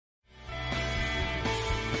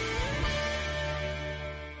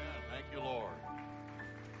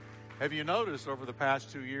Have you noticed over the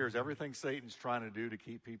past 2 years, everything Satan's trying to do to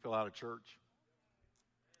keep people out of church?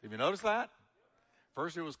 Have you noticed that?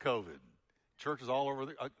 First it was COVID. Churches all over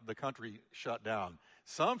the country shut down.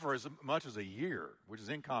 Some for as much as a year, which is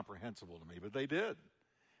incomprehensible to me, but they did.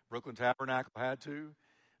 Brooklyn Tabernacle had to.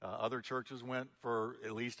 Other churches went for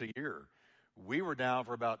at least a year. We were down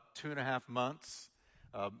for about 2.5 months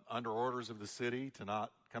under orders of the city to not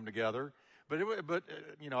come together. But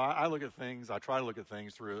I look at things, I try to look at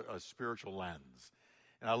things through a spiritual lens.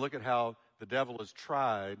 And I look at how the devil has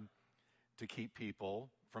tried to keep people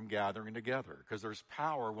from gathering together, because there's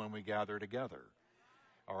power when we gather together.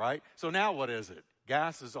 All right? So now what is it?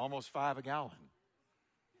 Gas is almost $5 a gallon.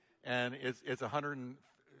 And it's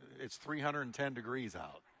 310 degrees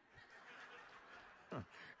out.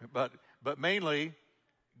 But mainly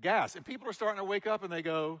gas. And people are starting to wake up and they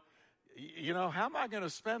go, how am I going to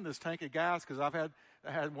spend this tank of gas? Because I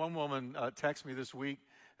had one woman text me this week.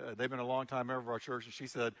 They've been a long time member of our church, and she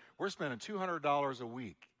said, we're spending $200 a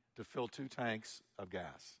week to fill 2 tanks of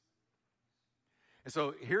gas. And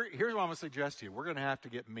so here's what I'm going to suggest to you. We're going to have to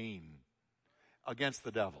get mean against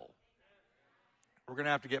the devil. We're going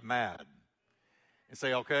to have to get mad and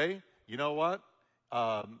say, okay, you know what?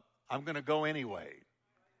 I'm going to go anyway.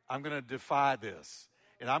 I'm going to defy this.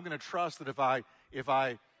 And I'm going to trust that if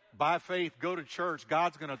I by faith go to church,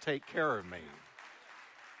 God's going to take care of me.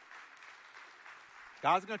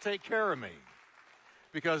 God's going to take care of me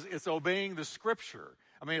because it's obeying the Scripture.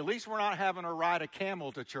 I mean, at least we're not having to ride a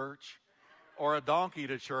camel to church or a donkey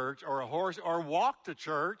to church or a horse or walk to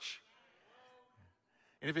church.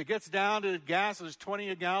 And if it gets down to gas is 20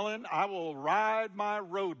 a gallon, I will ride my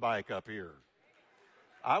road bike up here.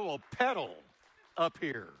 I will pedal up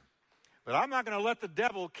here. But I'm not going to let the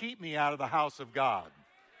devil keep me out of the house of God.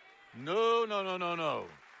 No.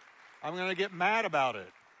 I'm going to get mad about it.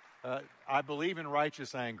 I believe in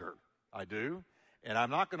righteous anger. I do. And I'm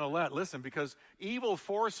not going to listen, because evil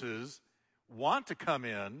forces want to come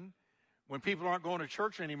in when people aren't going to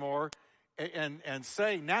church anymore and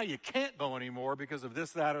say, now you can't go anymore because of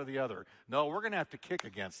this, that, or the other. No, we're going to have to kick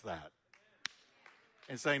against that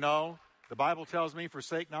and say, no, the Bible tells me,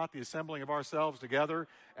 forsake not the assembling of ourselves together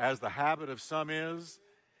as the habit of some is.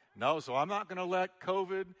 No, so I'm not going to let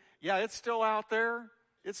COVID, it's still out there.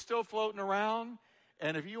 It's still floating around.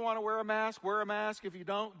 And if you want to wear a mask, wear a mask. If you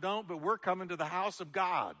don't. But we're coming to the house of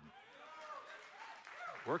God.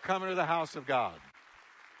 We're coming to the house of God.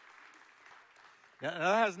 Now,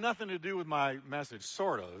 that has nothing to do with my message,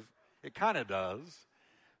 sort of. It kind of does.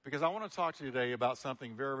 Because I want to talk to you today about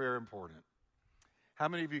something very, very important. How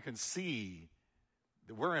many of you can see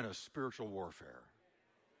that we're in a spiritual warfare?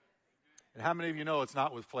 And how many of you know it's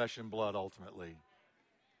not with flesh and blood ultimately,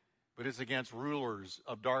 but it's against rulers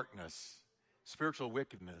of darkness, spiritual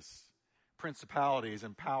wickedness, principalities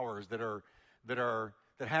and powers that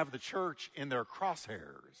have the church in their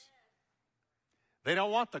crosshairs. They don't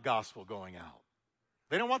want the gospel going out.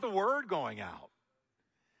 They don't want the word going out.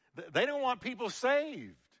 They don't want people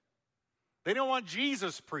saved. They don't want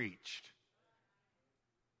Jesus preached.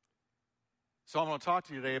 So I'm going to talk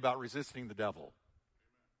to you today about resisting the devil.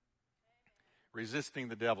 Resisting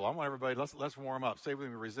the devil. I want everybody, let's warm up. Say with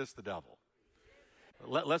me, resist the devil.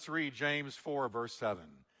 Let's read James 4, verse 7.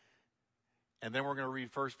 And then we're going to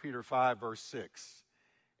read 1 Peter 5, verse 6.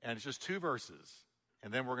 And it's just 2 verses.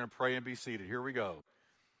 And then we're going to pray and be seated. Here we go.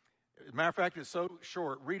 As a matter of fact, it's so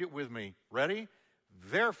short. Read it with me. Ready?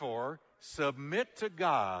 Therefore, submit to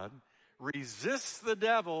God, resist the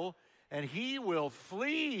devil, and he will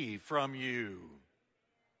flee from you.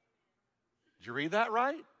 Did you read that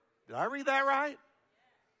right? Did I read that right?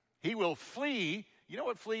 He will flee. You know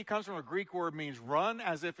what flee comes from? A Greek word means run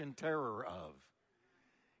as if in terror of.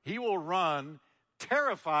 He will run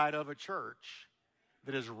terrified of a church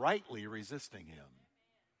that is rightly resisting him.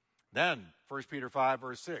 Then, 1 Peter 5,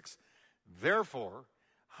 verse 6. Therefore,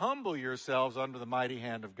 humble yourselves under the mighty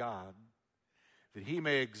hand of God, that he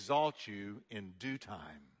may exalt you in due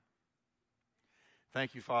time.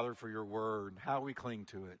 Thank you, Father, for your word, how we cling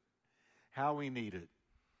to it, how we need it,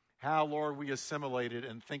 how, Lord, we assimilate it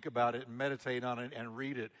and think about it and meditate on it and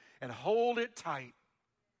read it and hold it tight.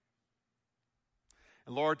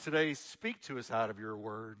 And Lord, today, speak to us out of your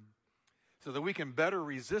word so that we can better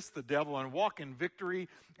resist the devil and walk in victory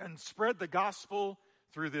and spread the gospel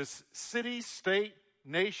through this city, state,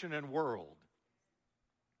 nation, and world.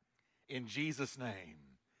 In Jesus' name,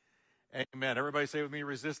 amen. Everybody say with me,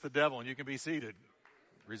 resist the devil, and you can be seated.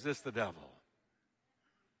 Resist the devil.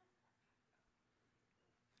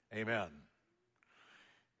 Amen.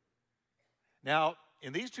 Now,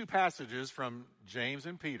 in these 2 passages from James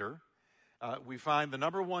and Peter, we find the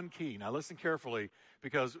number one key. Now listen carefully,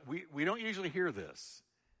 because we don't usually hear this.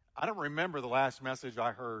 I don't remember the last message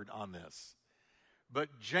I heard on this. But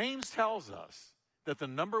James tells us that the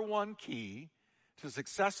number one key to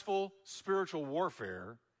successful spiritual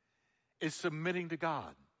warfare is submitting to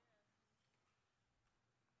God.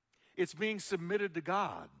 It's being submitted to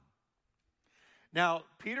God. Now,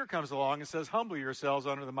 Peter comes along and says, humble yourselves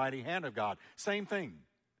under the mighty hand of God. Same thing.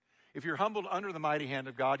 If you're humbled under the mighty hand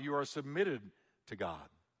of God, you are submitted to God.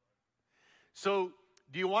 So,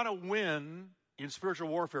 do you want to win in spiritual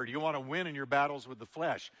warfare? Do you want to win in your battles with the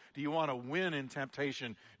flesh? Do you want to win in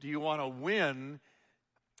temptation? Do you want to win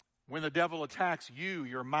when the devil attacks you,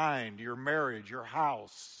 your mind, your marriage, your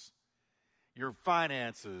house, your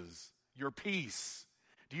finances, your peace?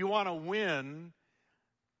 Do you want to win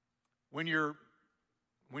when you're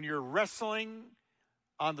wrestling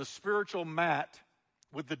on the spiritual mat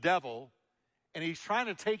with the devil and he's trying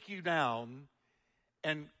to take you down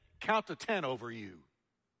and count to 10 over you?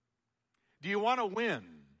 Do you want to win?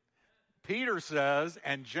 Peter says,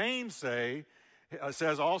 and James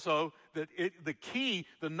says also that the key,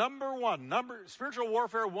 the spiritual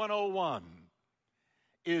warfare 101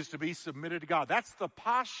 is to be submitted to God. That's the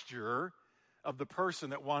posture of the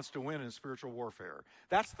person that wants to win in spiritual warfare.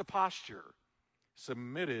 That's the posture,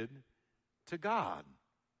 submitted to God.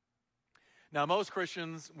 Now, most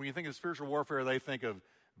Christians, when you think of spiritual warfare, they think of,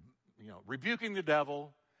 rebuking the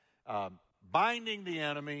devil, binding the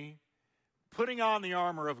enemy, putting on the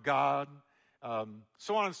armor of God,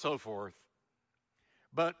 so on and so forth.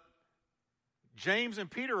 But James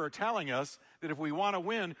and Peter are telling us that if we want to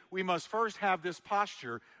win, we must first have this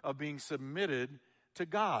posture of being submitted to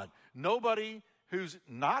God. Nobody who's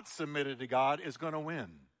not submitted to God is going to win.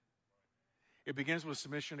 It begins with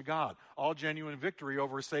submission to God. All genuine victory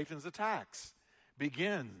over Satan's attacks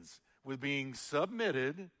begins with being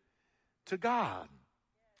submitted to God.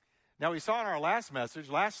 Now, we saw in our last message,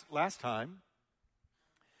 last time,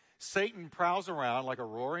 Satan prowls around like a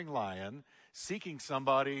roaring lion, seeking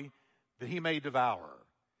somebody that he may devour.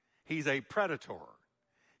 He's a predator.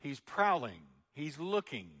 He's prowling. He's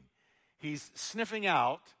looking. He's sniffing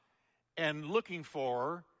out and looking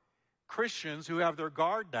for Christians who have their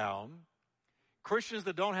guard down, Christians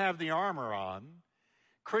that don't have the armor on,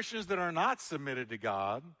 Christians that are not submitted to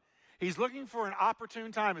God. He's looking for an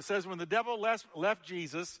opportune time. It says when the devil left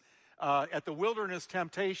Jesus at the wilderness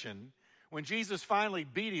temptation, when Jesus finally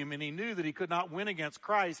beat him and he knew that he could not win against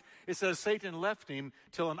Christ, it says Satan left him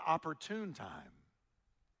till an opportune time.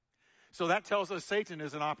 So that tells us Satan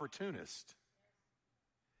is an opportunist.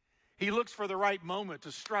 He looks for the right moment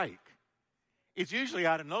to strike. It's usually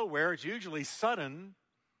out of nowhere. It's usually sudden.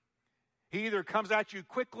 He either comes at you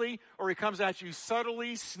quickly or he comes at you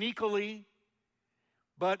subtly, sneakily.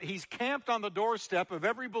 But he's camped on the doorstep of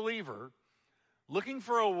every believer looking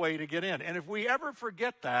for a way to get in. And if we ever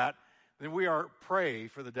forget that, then we are prey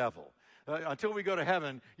for the devil. Until we go to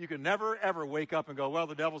heaven, you can never, ever wake up and go, well,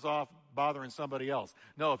 the devil's off bothering somebody else.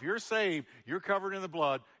 No, if you're saved, you're covered in the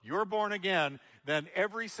blood, you're born again, then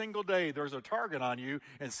every single day there's a target on you,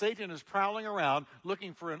 and Satan is prowling around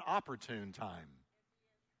looking for an opportune time.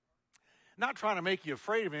 Not trying to make you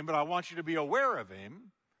afraid of him, but I want you to be aware of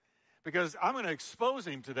him, because I'm going to expose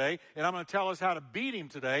him today, and I'm going to tell us how to beat him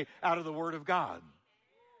today out of the Word of God.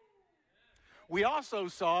 We also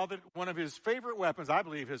saw that one of his favorite weapons, I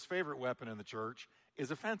believe his favorite weapon in the church, is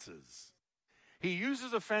offenses. He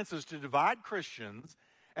uses offenses to divide Christians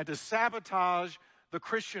and to sabotage the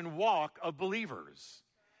Christian walk of believers.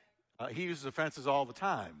 He uses offenses all the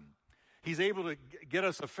time. He's able to get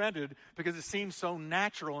us offended because it seems so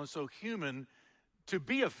natural and so human to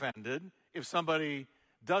be offended. If somebody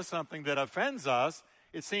does something that offends us,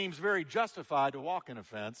 it seems very justified to walk in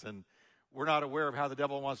offense, and we're not aware of how the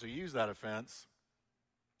devil wants to use that offense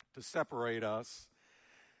to separate us.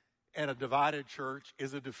 And a divided church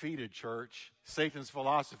is a defeated church. Satan's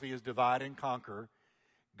philosophy is divide and conquer.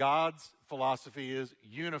 God's philosophy is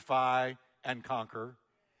unify and conquer.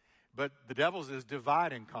 But the devil's is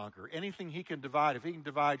divide and conquer. Anything he can divide, if he can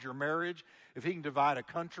divide your marriage, if he can divide a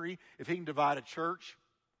country, if he can divide a church,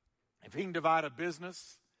 if he can divide a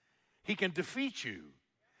business, he can defeat you.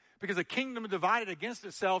 Because a kingdom divided against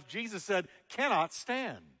itself, Jesus said, cannot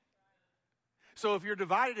stand. So if you're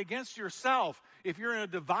divided against yourself, if you're in a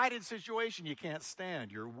divided situation, you can't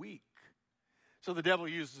stand. You're weak. So the devil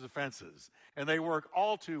uses offenses. And they work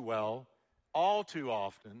all too well, all too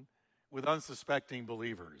often, with unsuspecting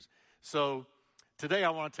believers. So today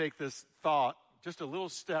I want to take this thought just a little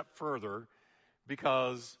step further,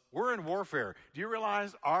 because we're in warfare. Do you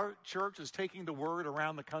realize our church is taking the word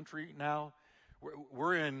around the country now?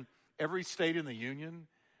 We're in every state in the union.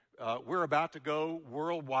 We're about to go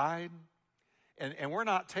worldwide, and we're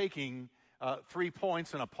not taking 3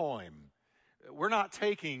 points in a poem. We're not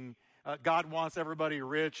taking God wants everybody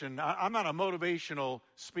rich, and I'm not a motivational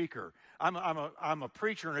speaker. I'm a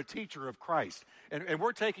preacher and a teacher of Christ, and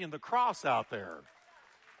we're taking the cross out there.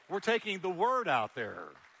 We're taking the Word out there.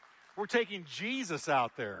 We're taking Jesus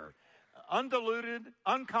out there. Undiluted,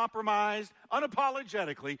 uncompromised,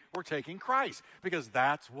 unapologetically, we're taking Christ, because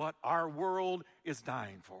that's what our world is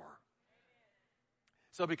dying for.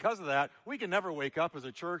 So because of that, we can never wake up as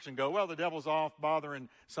a church and go, well, the devil's off bothering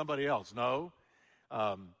somebody else. No.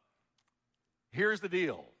 Here's the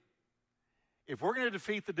deal. If we're going to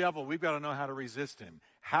defeat the devil, we've got to know how to resist him.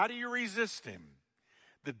 How do you resist him?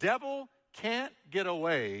 The devil can't get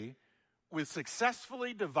away with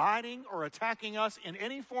successfully dividing or attacking us in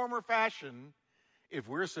any form or fashion if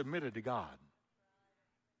we're submitted to God.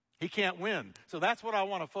 He can't win. So that's what I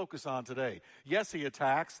want to focus on today. Yes, he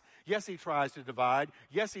attacks. Yes, he tries to divide.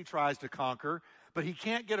 Yes, he tries to conquer. But he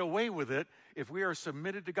can't get away with it if we are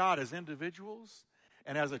submitted to God as individuals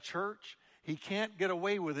and as a church. He can't get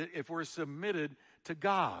away with it if we're submitted to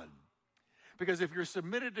God. Because if you're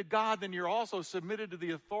submitted to God, then you're also submitted to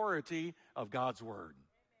the authority of God's word.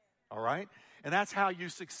 All right? And that's how you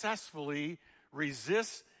successfully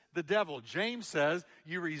resist the devil. James says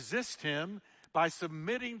you resist him by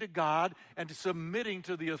submitting to God and submitting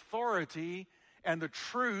to the authority and the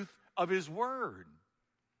truth of his word.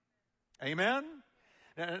 Amen?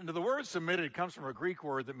 And the word submitted comes from a Greek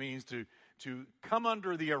word that means to come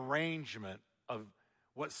under the arrangement of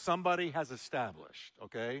what somebody has established,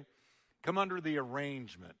 okay? Come under the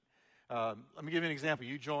arrangement. Let me give you an example.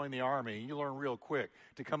 You join the Army, and you learn real quick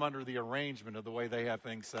to come under the arrangement of the way they have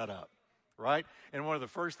things set up, right? And one of the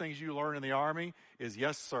first things you learn in the Army is,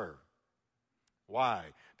 yes, sir. Why?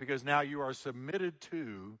 Because now you are submitted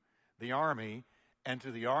to the Army and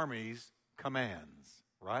to the Army's commands,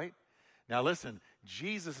 right? Now listen,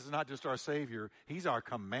 Jesus is not just our Savior, he's our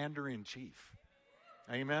commander-in-chief.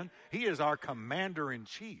 Amen? He is our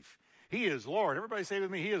commander-in-chief. He is Lord. Everybody say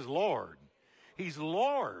with me, he is Lord. He's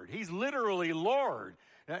Lord. He's literally Lord.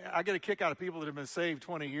 I get a kick out of people that have been saved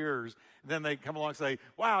 20 years. Then they come along and say,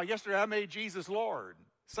 wow, yesterday I made Jesus Lord.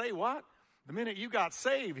 Say what? The minute you got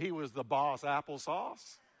saved, he was the boss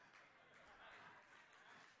applesauce.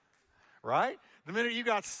 Right? The minute you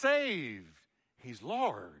got saved, he's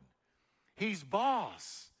Lord. He's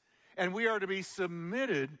boss. And we are to be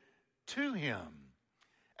submitted to him.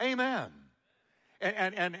 Amen.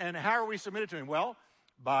 And how are we submitted to him? Well,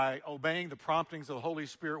 by obeying the promptings of the Holy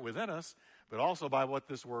Spirit within us, but also by what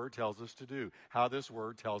this word tells us to do, how this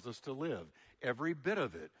word tells us to live. Every bit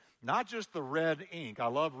of it. Not just the red ink. I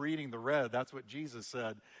love reading the red. That's what Jesus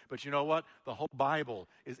said. But you know what? The whole Bible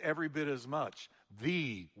is every bit as much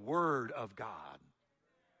the Word of God.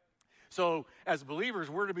 So as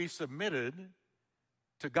believers, we're to be submitted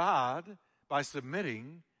to God by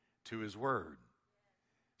submitting to his Word.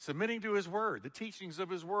 Submitting to his Word, the teachings of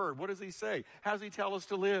his Word. What does he say? How does he tell us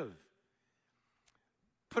to live?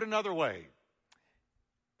 Put another way,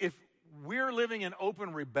 if we're living in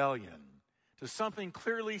open rebellion to something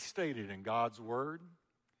clearly stated in God's Word,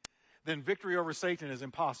 then victory over Satan is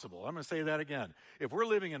impossible. I'm going to say that again. If we're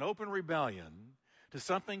living in open rebellion to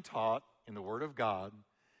something taught in the Word of God,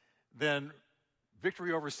 then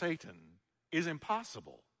victory over Satan is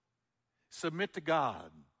impossible. Submit to God.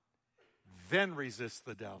 Then resist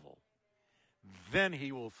the devil. Then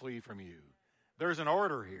he will flee from you. There's an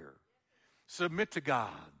order here. Submit to God.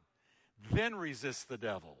 Then resist the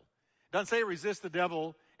devil. It doesn't say resist the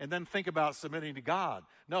devil and then think about submitting to God.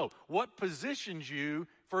 No, what positions you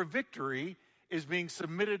for victory is being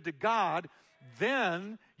submitted to God.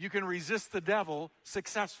 Then you can resist the devil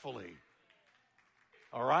successfully.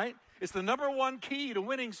 All right? It's the number one key to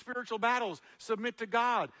winning spiritual battles. Submit to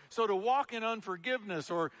God. So to walk in unforgiveness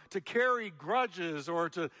or to carry grudges or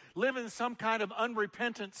to live in some kind of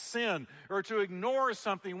unrepentant sin or to ignore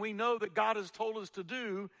something we know that God has told us to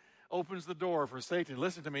do opens the door for Satan,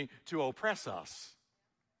 listen to me, to oppress us.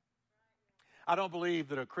 I don't believe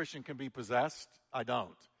that a Christian can be possessed. I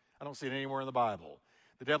don't see it anywhere in the Bible.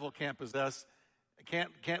 The devil can't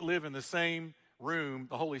live in the same room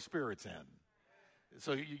the Holy Spirit's in.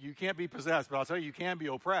 So you can't be possessed, but I'll tell you, you can be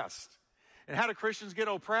oppressed. And how do Christians get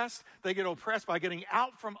oppressed? They get oppressed by getting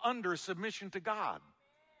out from under submission to God.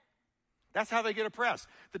 That's how they get oppressed.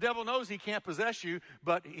 The devil knows he can't possess you,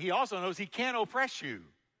 but he also knows he can't oppress you.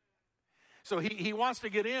 So he wants to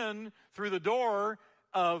get in through the door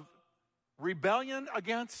of rebellion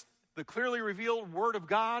against the clearly revealed Word of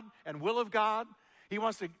God and will of God. He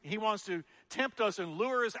wants to tempt us and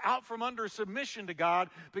lure us out from under submission to God,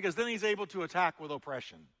 because then he's able to attack with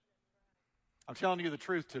oppression. I'm telling you the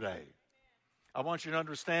truth today. I want you to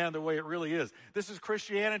understand the way it really is. This is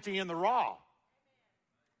Christianity in the raw.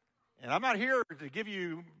 And I'm not here to give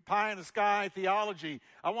you pie in the sky theology.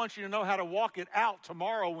 I want you to know how to walk it out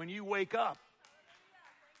tomorrow when you wake up.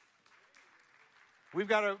 We've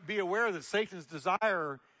got to be aware that Satan's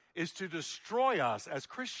desire is to destroy us as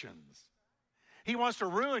Christians. He wants to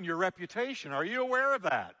ruin your reputation. Are you aware of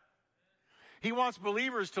that? He wants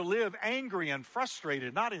believers to live angry and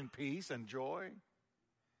frustrated, not in peace and joy.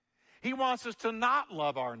 He wants us to not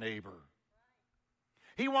love our neighbor.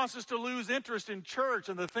 He wants us to lose interest in church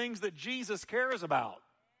and the things that Jesus cares about.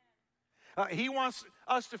 He wants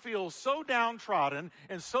us to feel so downtrodden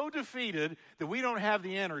and so defeated that we don't have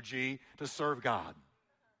the energy to serve God.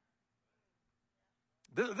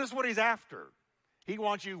 This is what he's after. He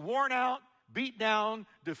wants you worn out, beat down,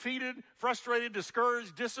 defeated, frustrated,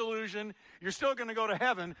 discouraged, disillusioned. You're still going to go to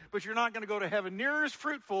heaven, but you're not going to go to heaven near as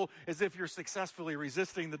fruitful as if you're successfully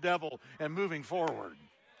resisting the devil and moving forward.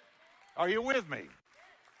 Are you with me?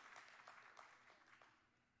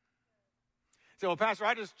 So, well, Pastor,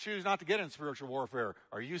 I just choose not to get in spiritual warfare.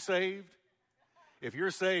 Are you saved? If you're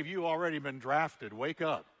saved, you've already been drafted. Wake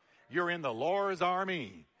up. You're in the Lord's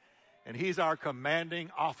army, and he's our commanding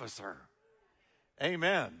officer.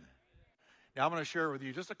 Amen. Now, I'm going to share with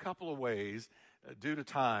you just a couple of ways, due to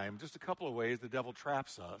time, just a couple of ways the devil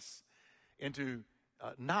traps us into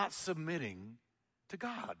not submitting to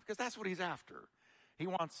God, because that's what he's after. He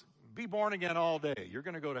wants, be born again all day. You're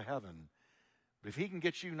going to go to heaven. But if he can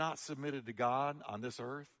get you not submitted to God on this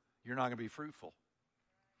earth, you're not going to be fruitful.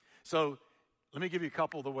 So let me give you a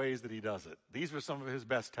couple of the ways that he does it. These are some of his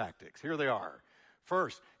best tactics. Here they are.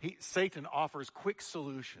 First, Satan offers quick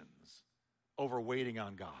solutions over waiting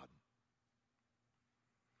on God.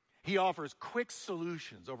 He offers quick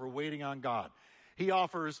solutions over waiting on God. He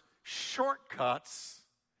offers shortcuts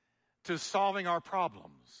to solving our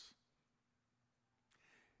problems.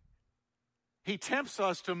 He tempts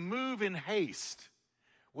us to move in haste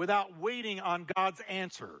without waiting on God's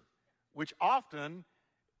answer, which often,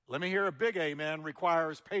 let me hear a big amen,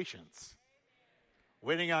 requires patience.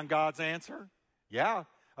 Waiting on God's answer? Yeah.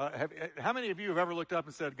 How many of you have ever looked up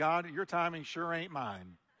and said, God, your timing sure ain't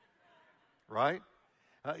mine? Right?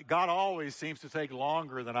 God always seems to take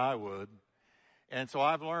longer than I would. And so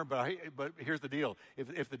I've learned, but here's the deal.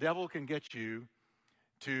 If the devil can get you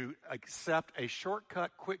to accept a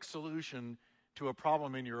shortcut, quick solution to a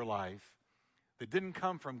problem in your life that didn't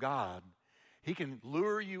come from God, he can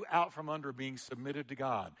lure you out from under being submitted to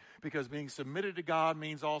God. Because being submitted to God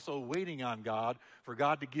means also waiting on God for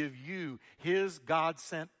God to give you his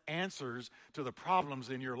God-sent answers to the problems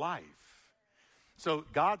in your life. So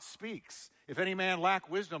God speaks. If any man lack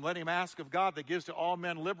wisdom, let him ask of God that gives to all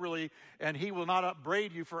men liberally, and he will not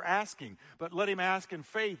upbraid you for asking. But let him ask in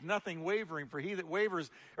faith, nothing wavering. For he that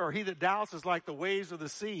wavers, or he that doubts, is like the waves of the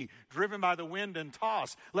sea, driven by the wind and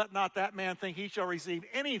tossed. Let not that man think he shall receive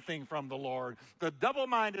anything from the Lord. The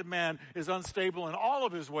double-minded man is unstable in all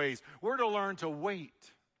of his ways. We're to learn to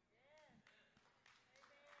wait.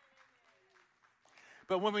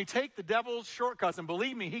 But when we take the devil's shortcuts, and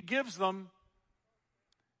believe me, he gives them,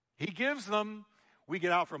 we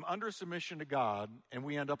get out from under submission to God, and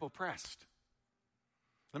we end up oppressed.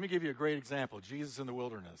 Let me give you a great example. Jesus in the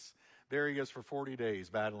wilderness. There he is for 40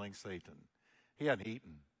 days battling Satan. He hadn't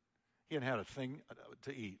eaten. He hadn't had a thing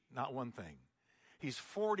to eat, not one thing. He's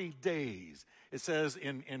 40 days. It says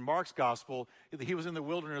in Mark's gospel, he was in the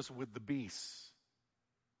wilderness with the beasts,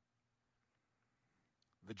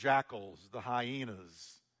 the jackals, the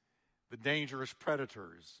hyenas, the dangerous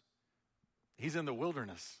predators. He's in the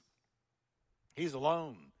wilderness. He's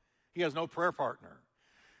alone. He has no prayer partner.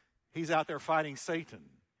 He's out there fighting Satan.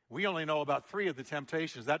 We only know about 3 of the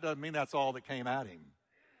temptations. That doesn't mean that's all that came at him.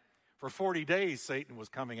 For 40 days, Satan was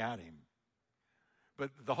coming at him.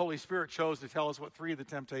 But the Holy Spirit chose to tell us what 3 of the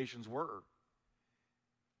temptations were.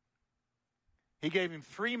 He gave him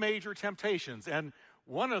 3 major temptations, and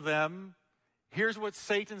one of them, here's what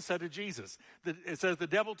Satan said to Jesus. It says the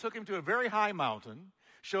devil took him to a very high mountain,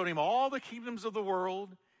 showed him all the kingdoms of the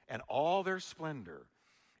world and all their splendor.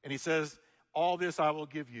 And he says, all this I will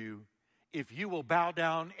give you if you will bow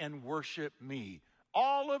down and worship me.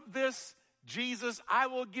 All of this, Jesus, I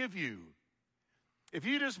will give you if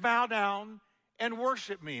you just bow down and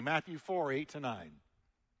worship me. Matthew 4:8-9.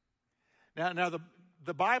 Now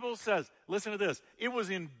the Bible says, listen to this, it was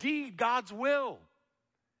indeed God's will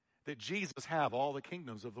that Jesus have all the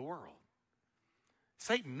kingdoms of the world.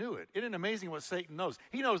 Satan knew it. Isn't it amazing what Satan knows?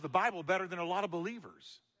 He knows the Bible better than a lot of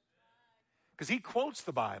believers because he quotes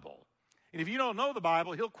the Bible. And if you don't know the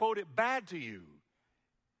Bible, he'll quote it bad to you.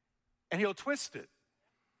 And he'll twist it.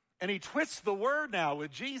 And he twists the word now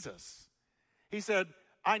with Jesus. He said,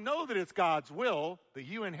 I know that it's God's will that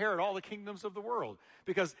you inherit all the kingdoms of the world.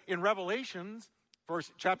 Because in Revelations,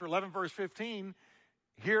 chapter 11, verse 15,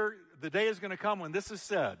 here the day is going to come when this is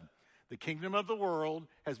said, the kingdom of the world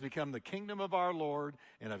has become the kingdom of our Lord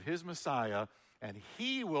and of his Messiah, and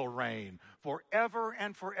he will reign forever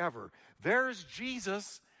and forever. There's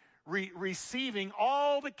Jesus receiving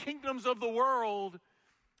all the kingdoms of the world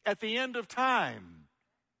at the end of time.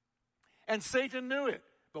 And Satan knew it.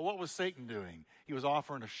 But what was Satan doing? He was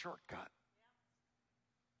offering a shortcut.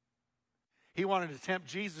 He wanted to tempt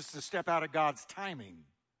Jesus to step out of God's timing.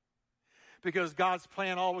 Because God's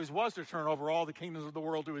plan always was to turn over all the kingdoms of the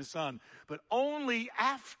world to his Son. But only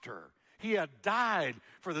after he had died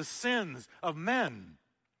for the sins of men.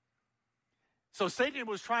 So Satan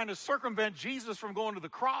was trying to circumvent Jesus from going to the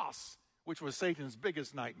cross, which was Satan's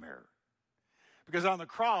biggest nightmare. Because on the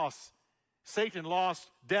cross, Satan lost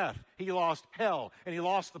death, he lost hell, and he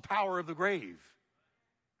lost the power of the grave.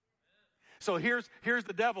 So here's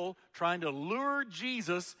the devil trying to lure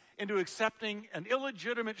Jesus into accepting an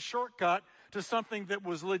illegitimate shortcut to something that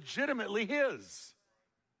was legitimately his.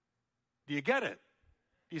 Do you get it?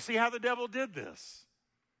 Do you see how the devil did this?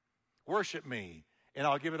 Worship me, and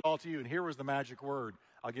I'll give it all to you. And here was the magic word.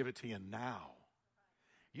 I'll give it to you now.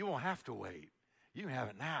 You won't have to wait. You can have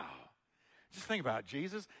it now. Just think about it,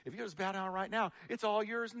 Jesus. If you just bow down right now, it's all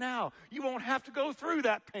yours now. You won't have to go through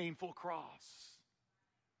that painful cross.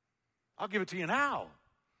 I'll give it to you now.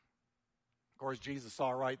 Of course, Jesus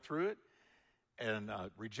saw right through it and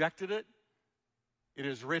rejected it. It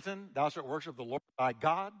is written, thou shalt worship the Lord thy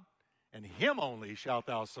God, and him only shalt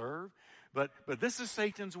thou serve. But this is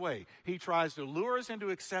Satan's way. He tries to lure us into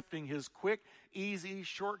accepting his quick, easy,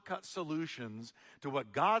 shortcut solutions to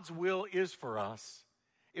what God's will is for us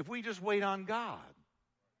if we just wait on God.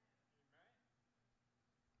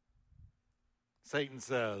 Satan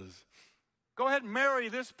says, go ahead and marry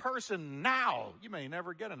this person now. You may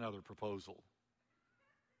never get another proposal.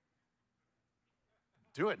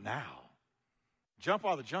 Do it now. Jump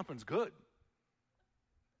while the jumping's good.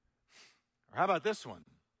 Or how about this one?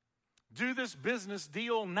 Do this business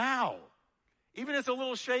deal now. Even if it's a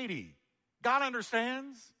little shady. God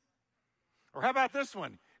understands. Or how about this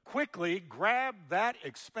one? Quickly grab that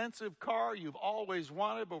expensive car you've always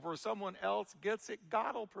wanted before someone else gets it.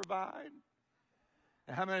 God will provide.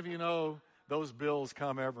 And how many of you know those bills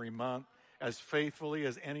come every month as faithfully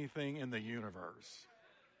as anything in the universe?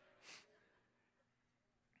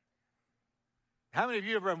 How many of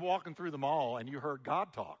you have been walking through the mall and you heard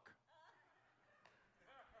God talk?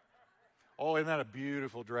 Oh, isn't that a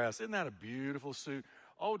beautiful dress? Isn't that a beautiful suit?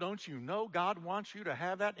 Oh, don't you know God wants you to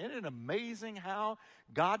have that? Isn't it amazing how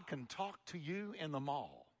God can talk to you in the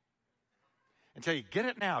mall and tell you, get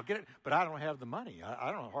it now, get it. But I don't have the money.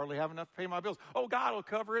 I don't hardly have enough to pay my bills. Oh, God will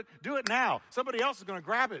cover it. Do it now. Somebody else is going to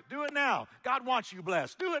grab it. Do it now. God wants you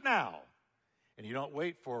blessed. Do it now. And you don't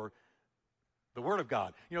wait for the Word of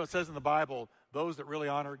God. You know, it says in the Bible, those that really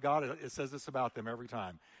honor God, it says this about them every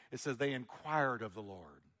time. It says they inquired of the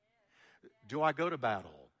Lord. Do I go to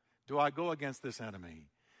battle? Do I go against this enemy?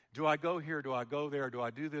 Do I go here? Do I go there? Do I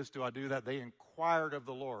do this? Do I do that? They inquired of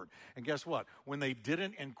the Lord. And guess what? When they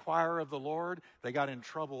didn't inquire of the Lord, they got in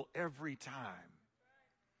trouble every time.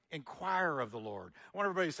 Inquire of the Lord. I want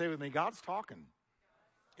everybody to say with me, God's talking.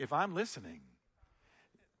 If I'm listening.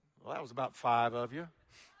 Well, that was about 5 of you.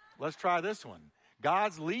 Let's try this one.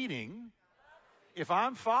 God's leading if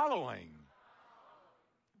I'm following.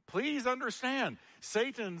 Please understand,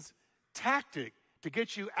 Satan's tactic to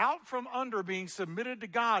get you out from under being submitted to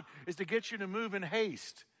God is to get you to move in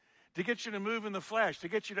haste, to get you to move in the flesh, to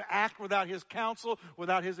get you to act without his counsel,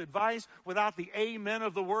 without his advice, without the amen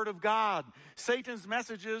of the Word of God. Satan's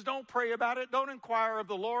message is, don't pray about it, don't inquire of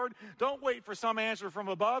the Lord, don't wait for some answer from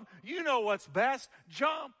above. You know what's best,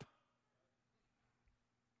 jump.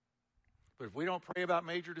 But if we don't pray about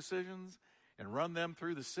major decisions and run them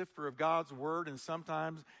through the sifter of God's Word and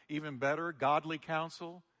sometimes even better, godly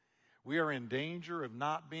counsel, we are in danger of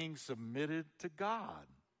not being submitted to God.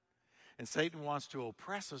 And Satan wants to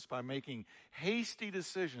oppress us by making hasty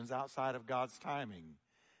decisions outside of God's timing,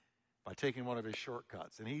 by taking one of his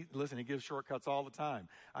shortcuts. And he gives shortcuts all the time.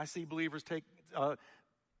 I see believers take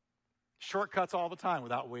shortcuts all the time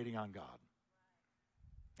without waiting on God.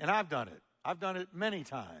 And I've done it. I've done it many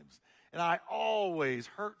times. And I always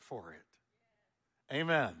hurt for it.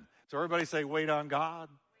 Amen. So everybody say, wait on God.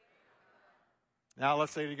 Now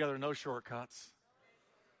let's say together, no shortcuts.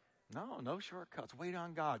 No shortcuts. Wait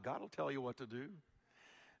on God. God will tell you what to do.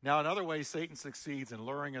 Now, another way Satan succeeds in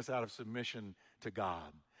luring us out of submission to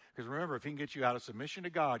God. Because remember, if he can get you out of submission to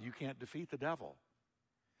God, you can't defeat the devil.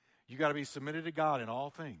 You got to be submitted to God in all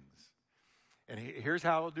things. And here's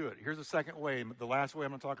how I'll do it. Here's the second way, the last way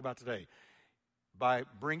I'm going to talk about today. By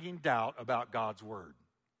bringing doubt about God's word.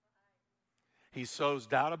 He sows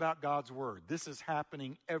doubt about God's word. This is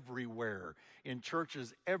happening everywhere, in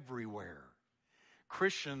churches everywhere.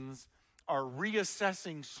 Christians are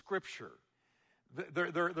reassessing Scripture.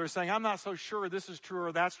 They're saying, I'm not so sure this is true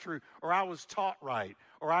or that's true, or I was taught right,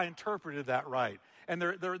 or I interpreted that right. And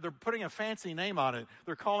they're putting a fancy name on it.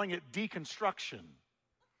 They're calling it deconstruction.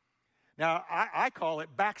 Now, I call it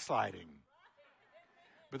backsliding.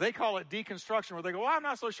 But they call it deconstruction, where they go, well, I'm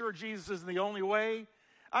not so sure Jesus is the only way.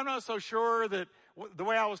 I'm not so sure that the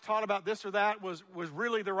way I was taught about this or that was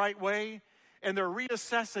really the right way. And they're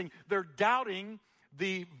reassessing. They're doubting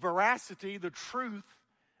the veracity, the truth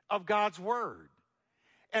of God's word.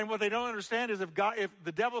 And what they don't understand is if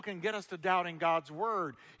the devil can get us to doubting God's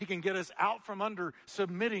word, he can get us out from under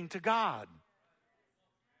submitting to God.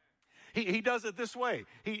 He does it this way.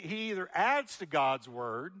 He either adds to God's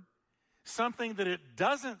word something that it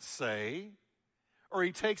doesn't say, or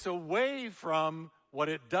he takes away from what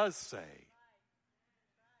it does say.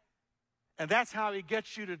 And that's how he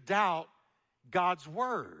gets you to doubt God's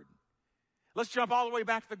word. Let's jump all the way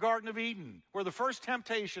back to the Garden of Eden, where the first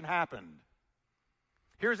temptation happened.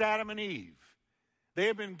 Here's Adam and Eve. They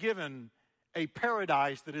have been given a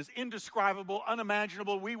paradise that is indescribable,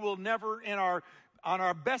 unimaginable. We will never, on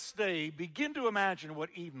our best day, begin to imagine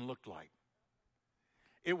what Eden looked like.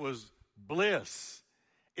 It was bliss.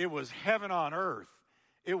 It was heaven on earth.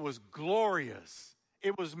 It was glorious.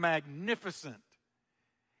 It was magnificent.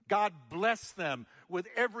 God blessed them with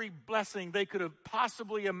every blessing they could have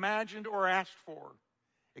possibly imagined or asked for.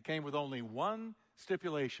 It came with only one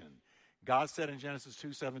stipulation. God said in Genesis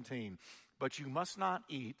 2:17, but you must not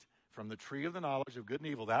eat from the tree of the knowledge of good and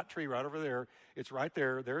evil. That tree right over there, it's right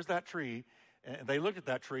there. There's that tree. And they looked at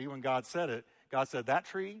that tree when God said it. God said, that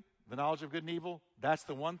tree, the knowledge of good and evil, that's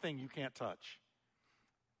the one thing you can't touch.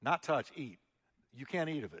 Not touch, eat. You can't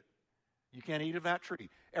eat of it. You can't eat of that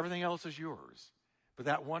tree. Everything else is yours. But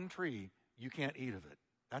that one tree, you can't eat of it.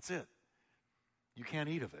 That's it. You can't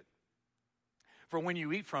eat of it. For when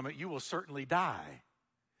you eat from it, you will certainly die.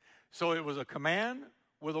 So it was a command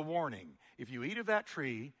with a warning. If you eat of that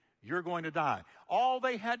tree, you're going to die. All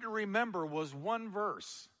they had to remember was one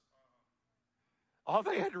verse. All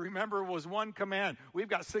they had to remember was one command. We've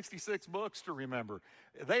got 66 books to remember.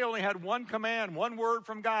 They only had one command, one word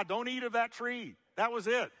from God. Don't eat of that tree. That was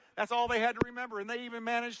it. That's all they had to remember. And they even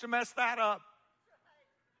managed to mess that up.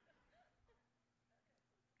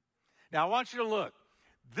 Now, I want you to look.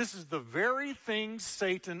 This is the very thing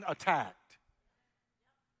Satan attacked.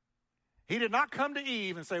 He did not come to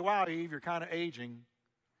Eve and say, wow, Eve, you're kind of aging.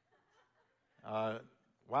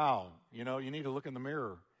 Wow, you need to look in the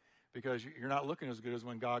mirror because you're not looking as good as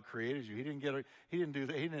when God created you. He didn't do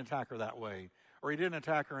that. He didn't attack her that way. Or he didn't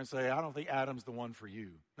attack her and say, I don't think Adam's the one for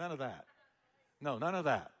you. None of that. No, none of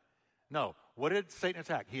that. No. What did Satan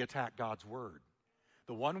attack? He attacked God's word.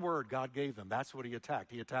 The one word God gave them, that's what he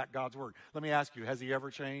attacked. He attacked God's word. Let me ask you, has he ever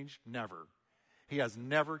changed? Never. He has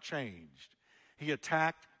never changed. He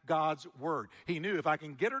attacked God's word. He knew if I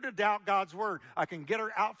can get her to doubt God's word, I can get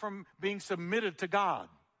her out from being submitted to God.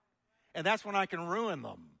 And that's when I can ruin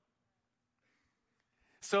them.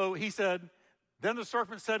 So he said, then the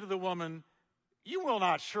serpent said to the woman, you will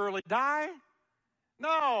not surely die.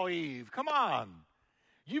 No, Eve, come on.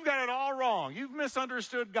 You've got it all wrong. You've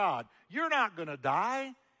misunderstood God. You're not going to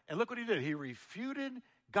die. And look what he did. He refuted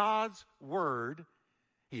God's word.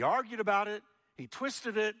 He argued about it. He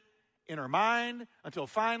twisted it in her mind until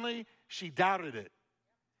finally she doubted it.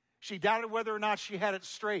 She doubted whether or not she had it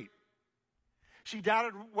straight. She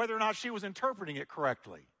doubted whether or not she was interpreting it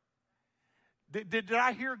correctly. Did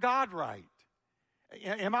I hear God right?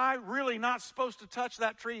 Am I really not supposed to touch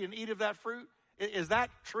that tree and eat of that fruit? Is that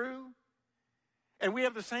true? And we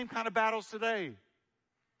have the same kind of battles today.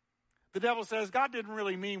 The devil says, God didn't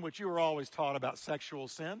really mean what you were always taught about sexual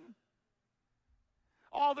sin.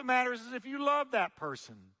 All that matters is if you love that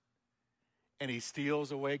person. And he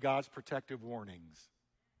steals away God's protective warnings.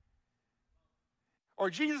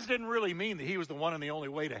 Or Jesus didn't really mean that he was the one and the only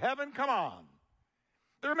way to heaven. Come on.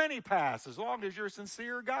 There are many paths. As long as you're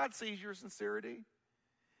sincere, God sees your sincerity.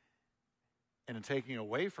 And in taking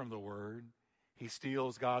away from the word, he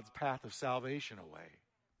steals God's path of salvation away.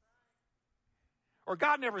 Or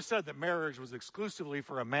God never said that marriage was exclusively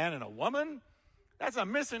for a man and a woman. That's a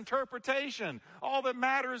misinterpretation. All that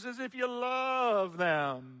matters is if you love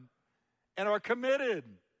them and are committed.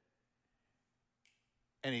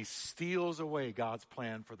 And he steals away God's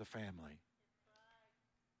plan for the family.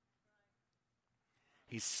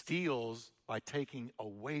 He steals by taking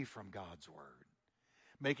away from God's word,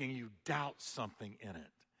 making you doubt something in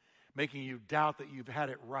it, making you doubt that you've had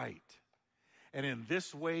it right. And in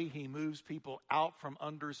this way, he moves people out from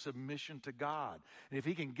under submission to God. And if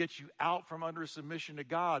he can get you out from under submission to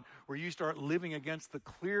God, where you start living against the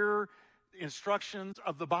clear instructions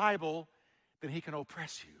of the Bible, then he can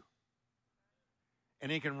oppress you.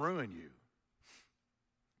 And he can ruin you.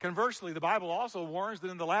 Conversely, the Bible also warns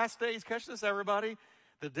that in the last days, catch this everybody,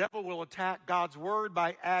 the devil will attack God's word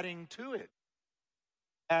by adding to it.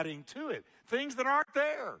 Adding to it. Things that aren't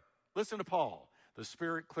there. Listen to Paul. The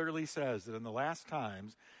Spirit clearly says that in the last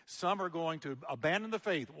times, some are going to abandon the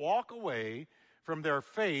faith, walk away from their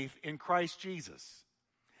faith in Christ Jesus,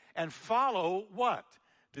 and follow what?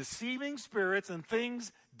 Deceiving spirits and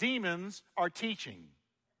things demons are teaching.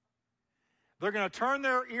 They're going to turn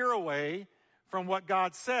their ear away from what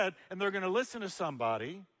God said, and they're going to listen to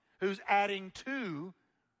somebody who's adding to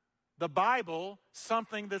the Bible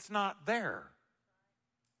something that's not there.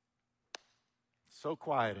 So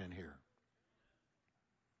quiet in here.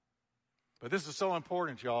 But this is so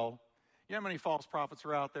important, y'all. You know how many false prophets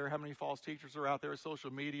are out there? How many false teachers are out there?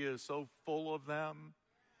 Social media is so full of them.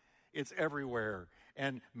 It's everywhere.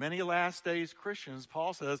 And many last days Christians,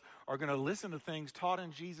 Paul says, are going to listen to things taught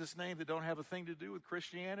in Jesus' name that don't have a thing to do with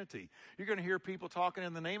Christianity. You're going to hear people talking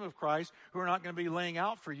in the name of Christ who are not going to be laying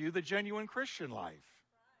out for you the genuine Christian life.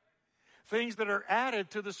 Things that are added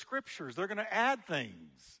to the scriptures. They're going to add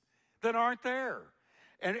things that aren't there.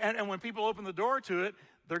 And when people open the door to it,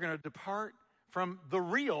 they're going to depart from the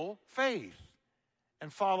real faith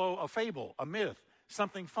and follow a fable, a myth,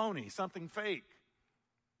 something phony, something fake.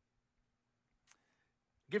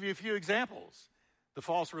 Give you a few examples. The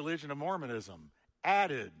false religion of Mormonism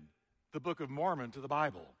added the Book of Mormon to the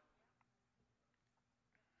Bible.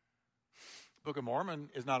 The Book of Mormon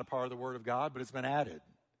is not a part of the Word of God, but it's been added.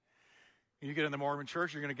 You get in the Mormon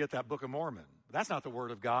church, you're going to get that Book of Mormon. That's not the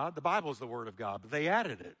Word of God. The Bible is the Word of God, but they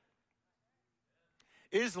added it.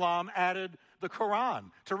 Islam added the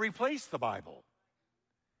Quran to replace the Bible,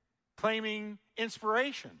 claiming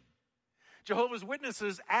inspiration. Jehovah's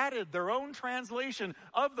Witnesses added their own translation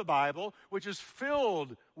of the Bible, which is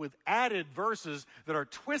filled with added verses that are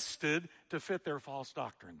twisted to fit their false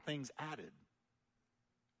doctrine. Things added.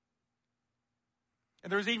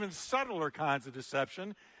 And there's even subtler kinds of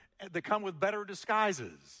deception that come with better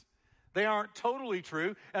disguises. They aren't totally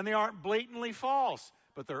true, and they aren't blatantly false,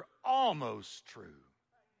 but they're almost true.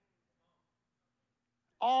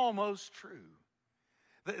 Almost true.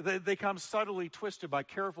 They come subtly twisted by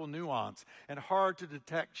careful nuance and hard to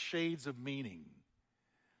detect shades of meaning.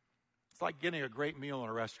 It's like getting a great meal in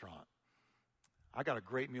a restaurant. I got a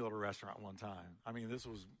great meal at a restaurant one time. I mean, this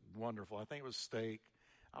was wonderful. I think it was steak.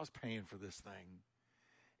 I was paying for this thing.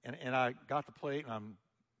 And I got the plate, and I'm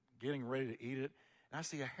getting ready to eat it, and I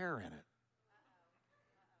see a hair in it.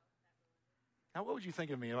 Now, what would you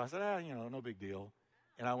think of me if I said, no big deal,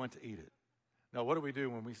 and I went to eat it? Now, what do we do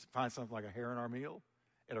when we find something like a hair in our meal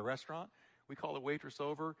at a restaurant? We call the waitress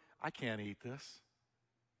over. I can't eat this.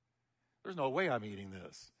 There's no way I'm eating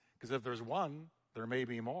this. Because if there's one, there may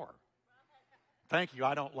be more. Thank you.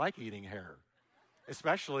 I don't like eating hair,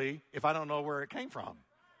 especially if I don't know where it came from.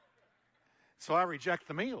 So I reject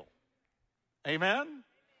the meal. Amen?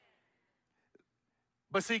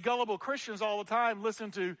 But see, gullible Christians all the time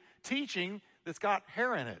listen to teaching that's got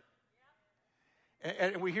hair in it.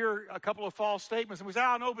 And we hear a couple of false statements, and we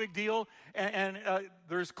say, no big deal. And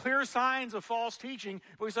there's clear signs of false teaching.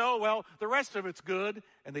 But we say, the rest of it's good.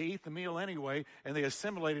 And they eat the meal anyway, and they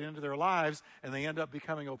assimilate it into their lives, and they end up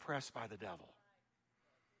becoming oppressed by the devil.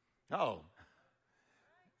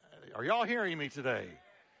 Are y'all hearing me today?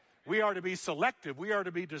 We are to be selective. We are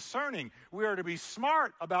to be discerning. We are to be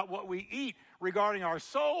smart about what we eat regarding our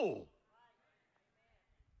soul.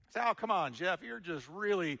 Say, come on, Jeff, you're just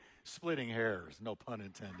really splitting hairs. No pun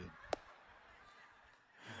intended.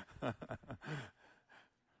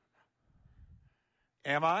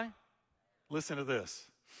 Am I? Listen to this.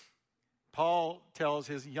 Paul tells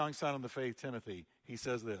his young son in the faith, Timothy, he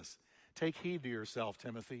says this, take heed to yourself,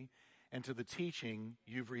 Timothy, and to the teaching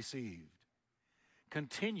you've received.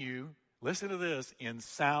 Continue, listen to this, in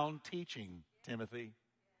sound teaching, Timothy.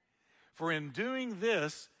 For in doing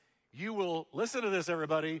this, you will, listen to this,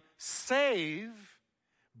 everybody, save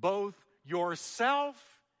both yourself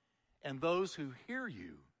and those who hear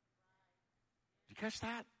you. Did you catch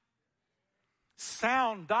that?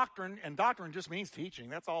 Sound doctrine, and doctrine just means teaching.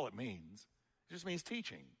 That's all it means. It just means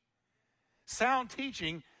teaching. Sound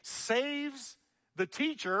teaching saves the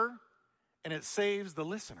teacher, and it saves the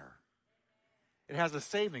listener. It has a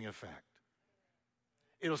saving effect.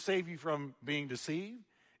 It'll save you from being deceived.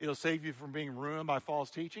 It'll save you from being ruined by false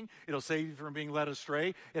teaching. It'll save you from being led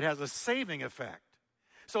astray. It has a saving effect.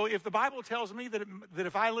 So if the Bible tells me that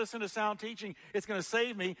if I listen to sound teaching, it's going to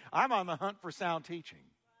save me, I'm on the hunt for sound teaching.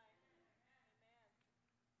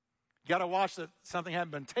 You got to watch that something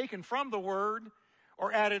hasn't been taken from the Word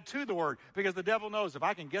or added to the Word, because the devil knows if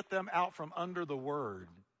I can get them out from under the Word,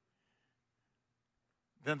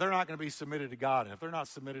 then they're not going to be submitted to God. And if they're not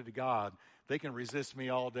submitted to God, they can resist me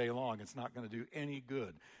all day long. It's not going to do any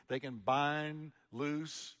good. They can bind,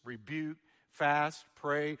 loose, rebuke, fast,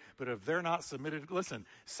 pray, but if they're not submitted, listen,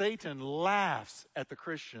 Satan laughs at the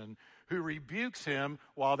Christian who rebukes him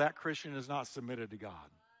while that Christian is not submitted to God.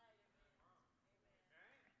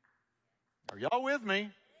 Are y'all with me?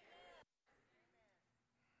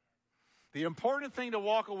 The important thing to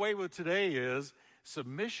walk away with today is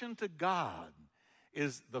submission to God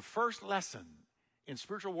is the first lesson in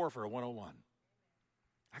spiritual warfare 101.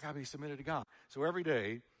 I got to be submitted to God. So every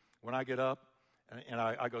day when I get up and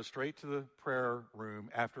I go straight to the prayer room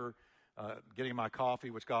after getting my coffee,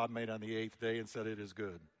 which God made on the 8th day and said it is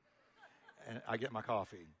good. And I get my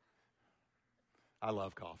coffee. I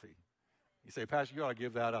love coffee. You say, Pastor, you ought to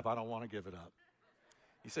give that up. I don't want to give it up.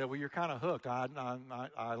 You say, well, you're kind of hooked.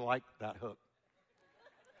 I like that hook.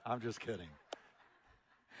 I'm just kidding.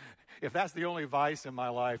 If that's the only vice in my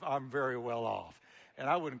life, I'm very well off. And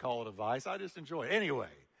I wouldn't call it a vice. I just enjoy it. Anyway,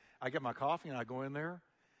 I get my coffee and I go in there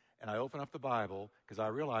and I open up the Bible because I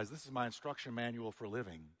realize this is my instruction manual for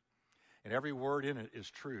living. And every word in it is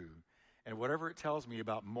true. And whatever it tells me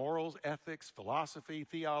about morals, ethics, philosophy,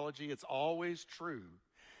 theology, it's always true.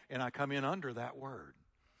 And I come in under that word.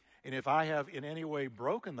 And if I have in any way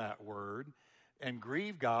broken that word and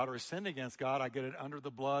grieved God or sinned against God, I get it under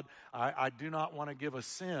the blood. I do not want to give a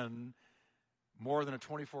sin more than a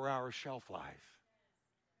 24-hour shelf life.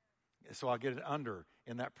 So I get it under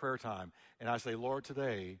in that prayer time. And I say, Lord,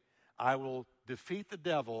 today I will defeat the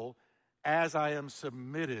devil as I am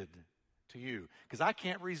submitted to you. Because I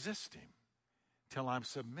can't resist him till I'm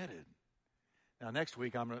submitted. Now, next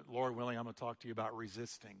week, Lord willing, I'm going to talk to you about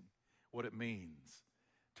resisting, what it means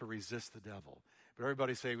to resist the devil. But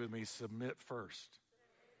everybody say with me, submit first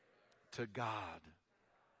to God.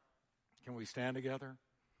 Can we stand together?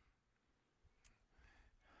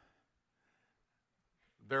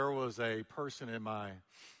 There was a person in my,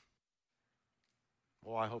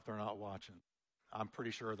 well, I hope they're not watching. I'm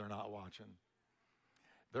pretty sure they're not watching.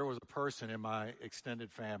 There was a person in my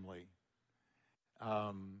extended family,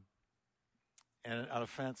 and an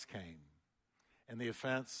offense came, and the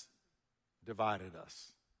offense divided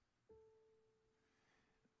us.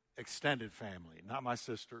 Extended family, not my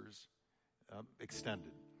sisters,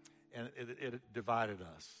 extended. And it divided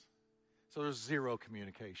us. So there's zero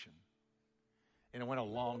communication. And it went a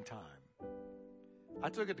long time. I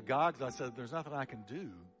took it to God because I said, there's nothing I can do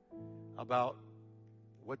about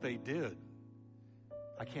what they did.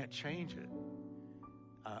 I can't change it.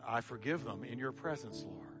 I forgive them in your presence,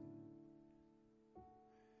 Lord.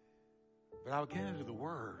 But I would get into the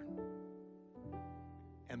Word.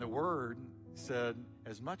 And the Word said,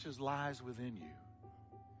 as much as lies within you,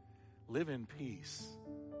 live in peace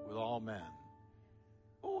with all men.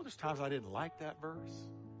 Oh, there's times I didn't like that verse.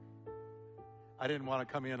 I didn't want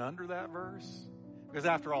to come in under that verse. Because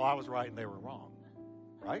after all, I was right and they were wrong.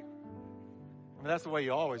 Right? I mean, that's the way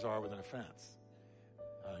you always are with an offense.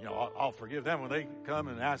 I'll forgive them when they come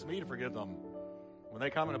and ask me to forgive them. When they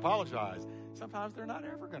come and apologize. Sometimes they're not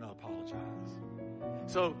ever going to apologize.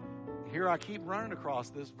 So here I keep running across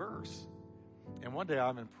this verse. And one day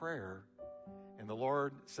I'm in prayer, and the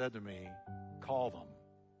Lord said to me, call them.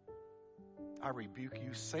 I rebuke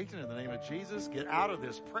you, Satan, in the name of Jesus. Get out of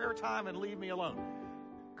this prayer time and leave me alone.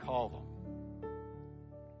 Call them.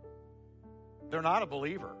 They're not a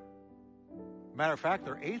believer. Matter of fact,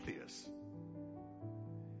 they're atheists.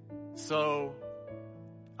 So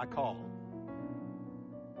I called.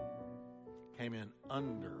 Came in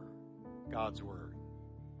under God's word.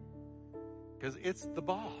 Because it's the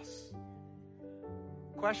boss.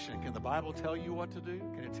 Question, can the Bible tell you what to do?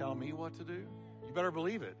 Can it tell me what to do? You better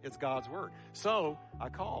believe it. It's God's word. So I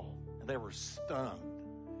called, and they were stunned.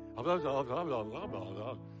 Good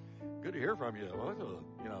to hear from you.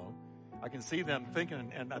 I can see them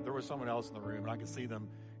thinking, and there was someone else in the room, and I can see them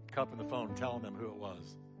cupping the phone and telling them who it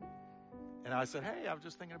was. And I said, hey, I was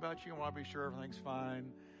just thinking about you. I want to be sure everything's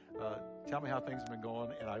fine. Tell me how things have been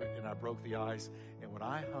going. And I broke the ice. And when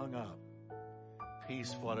I hung up,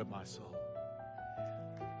 peace flooded my soul.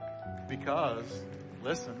 Because,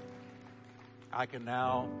 listen, I can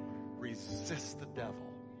now resist the devil.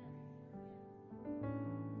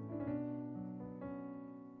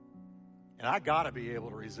 And I got to be able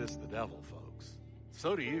to resist the devil, folks.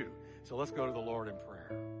 So do you. So let's go to the Lord in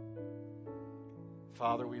prayer.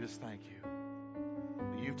 Father, we just thank you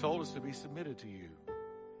that you've told us to be submitted to you.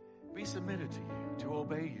 Be submitted to you, to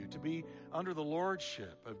obey you, to be under the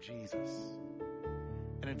lordship of Jesus.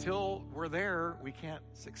 And until we're there, we can't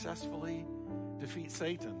successfully defeat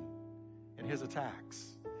Satan and his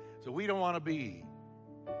attacks. So we don't want to be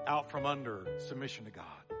out from under submission to God.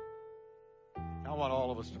 I want all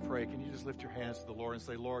of us to pray. Can you just lift your hands to the Lord and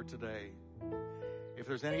say, Lord, today, if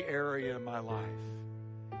there's any area in my life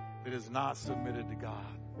that is not submitted to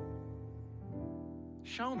God,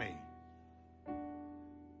 show me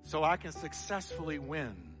so I can successfully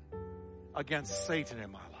win against Satan in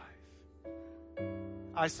my life.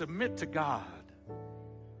 I submit to God.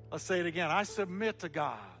 Let's say it again. I submit to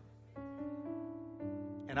God,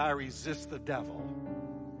 and I resist the devil.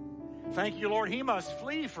 Thank you, Lord. He must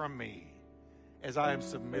flee from me as I am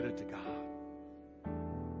submitted to God.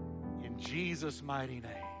 In Jesus' mighty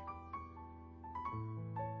name.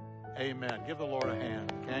 Amen. Give the Lord a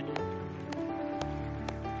hand, can you?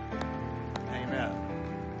 Amen.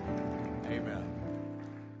 Amen.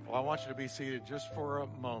 Well, I want you to be seated just for a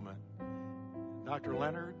moment. Dr.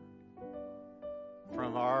 Leonard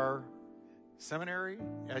from our seminary,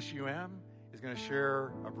 SUM, is going to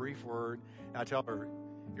share a brief word. And I tell her,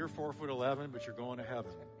 you're 4'11", but you're going to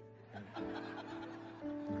heaven.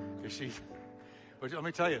 But let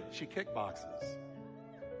me tell you, she kickboxes.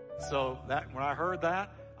 So that when I heard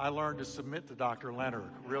that, I learned to submit to Dr.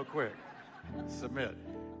 Leonard real quick. Submit.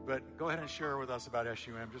 But go ahead and share with us about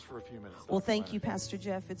SUM just for a few minutes. Well, thank you, Pastor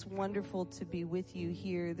Jeff. It's wonderful to be with you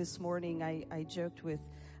here this morning. I joked with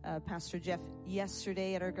Pastor Jeff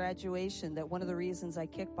yesterday at our graduation that one of the reasons I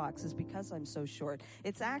kickbox is because I'm so short.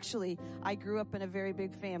 It's actually, I grew up in a very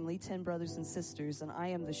big family, 10 brothers and sisters, and I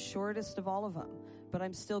am the shortest of all of them. But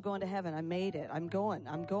I'm still going to heaven. I made it. I'm going.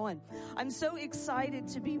 I'm so excited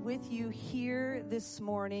to be with you here this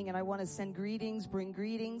morning, and I want to send greetings, bring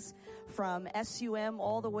greetings from SUM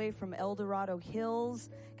all the way from El Dorado Hills,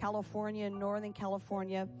 California, Northern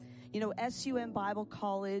California. You know, SUM Bible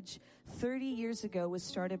College 30 years ago was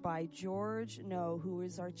started by George No, who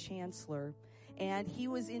is our chancellor. And he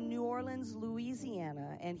was in New Orleans,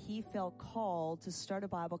 Louisiana, and he felt called to start a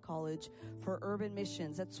Bible college for urban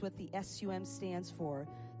missions. That's what the SUM stands for,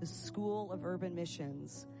 the School of Urban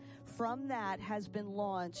Missions. From that has been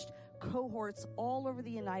launched cohorts all over the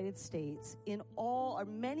United States, in all or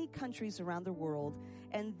many countries around the world.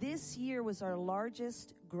 And this year was our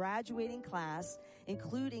largest graduating class,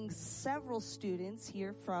 including several students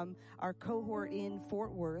here from our cohort in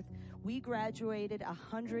Fort Worth. We graduated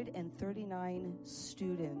 139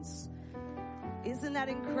 students. Isn't that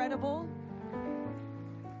incredible?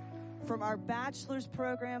 From our bachelor's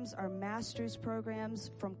programs, our master's programs,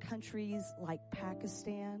 from countries like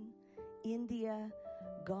Pakistan, India,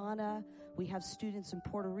 Ghana. We have students in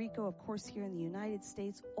Puerto Rico, of course, here in the United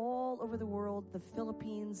States, all over the world, the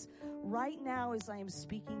Philippines. Right now, as I am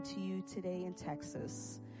speaking to you today in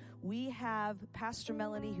Texas, we have Pastor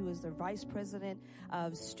Melanie, who is the Vice President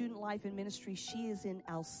of Student Life and Ministry. She is in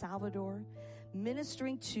El Salvador,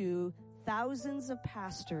 ministering to thousands of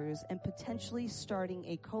pastors and potentially starting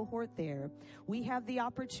a cohort there. We have the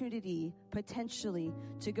opportunity, potentially,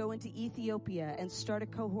 to go into Ethiopia and start a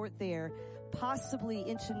cohort there, possibly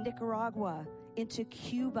into Nicaragua, into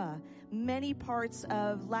Cuba, many parts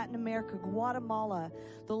of Latin America, Guatemala.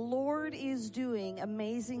 The Lord is doing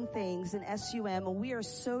amazing things in SUM, and we are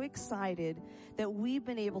so excited that we've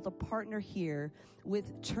been able to partner here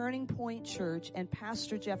with Turning Point Church and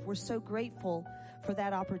Pastor Jeff. We're so grateful for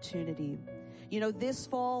that opportunity. You know, this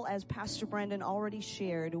fall, as Pastor Brendan already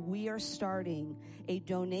shared, we are starting a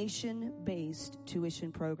donation-based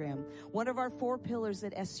tuition program. One of our 4 pillars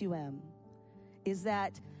at SUM is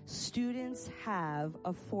that students have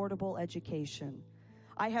affordable education.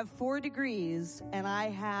 I have 4 degrees, and I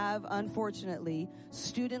have, unfortunately,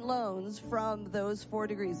 student loans from those 4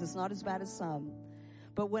 degrees. It's not as bad as some.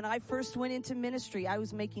 But when I first went into ministry, I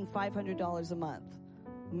was making $500 a month.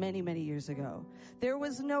 Many, many years ago. There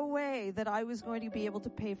was no way that I was going to be able to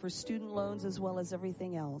pay for student loans as well as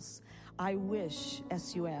everything else. I wish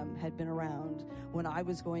SUM had been around when I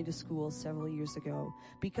was going to school several years ago,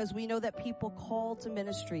 because we know that people called to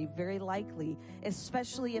ministry very likely,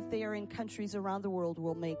 especially if they are in countries around the world,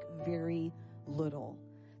 will make very little.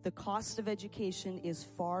 The cost of education is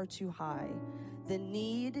far too high. The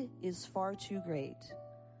need is far too great.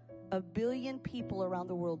 1 billion people around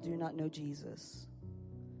the world do not know Jesus.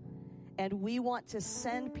 And we want to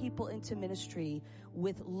send people into ministry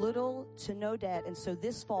with little to no debt. And so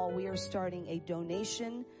this fall, we are starting a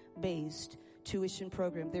donation-based tuition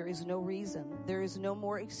program. There is no reason, there is no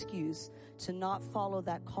more excuse to not follow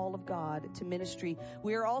that call of God to ministry.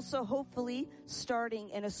 We are also hopefully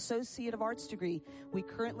starting an Associate of Arts degree. We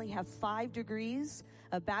currently have 5 degrees,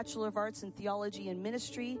 a Bachelor of Arts in Theology and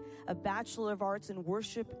Ministry, a Bachelor of Arts in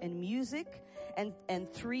Worship and Music,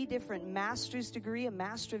 and 3 different master's degree, a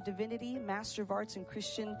Master of Divinity, Master of Arts in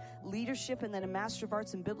Christian Leadership, and then a Master of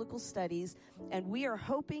Arts in Biblical Studies. And we are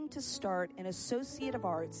hoping to start an Associate of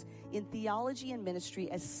Arts in Theology and Ministry,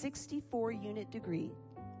 a 64-unit degree.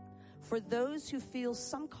 For those who feel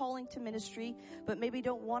some calling to ministry, but maybe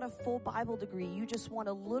don't want a full Bible degree, you just want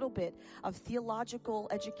a little bit of theological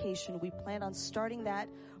education, we plan on starting that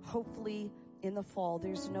hopefully in the fall.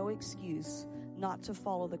 There's no excuse not to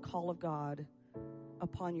follow the call of God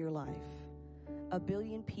upon your life. 1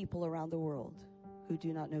 billion people around the world who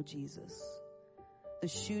do not know Jesus. The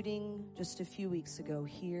shooting just a few weeks ago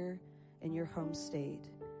here in your home state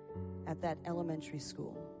at that elementary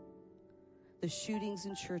school. The shootings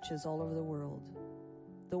in churches all over the world.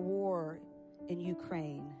 The war in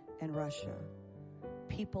Ukraine and Russia.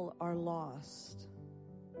 People are lost.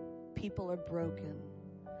 People are broken.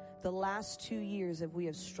 The last 2 years that we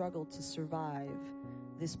have struggled to survive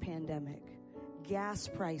this pandemic. Gas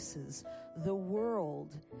prices. The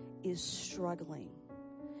world is struggling.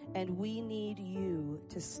 And we need you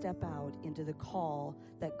to step out into the call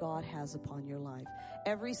that God has upon your life.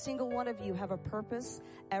 Every single one of you have a purpose.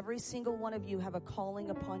 Every single one of you have a calling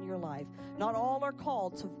upon your life. Not all are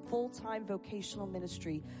called to full-time vocational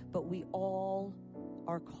ministry, but we all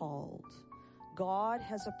are called. God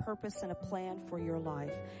has a purpose and a plan for your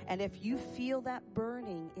life. And if you feel that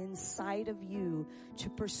burning inside of you to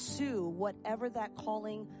pursue whatever that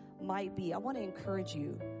calling might be, I want to encourage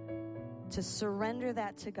you to surrender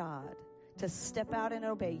that to God, to step out and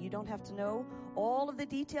obey. You don't have to know all of the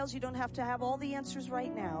details. You don't have to have all the answers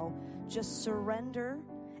right now. Just surrender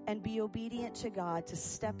and be obedient to God to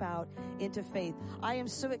step out into faith. I am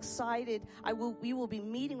so excited. We will be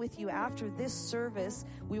meeting with you after this service.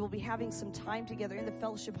 We will be having some time together in the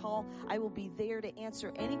fellowship hall. I will be there to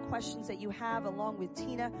answer any questions that you have, along with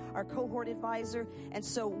Tina, our cohort advisor. And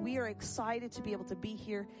so we are excited to be able to be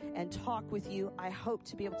here and talk with you. I hope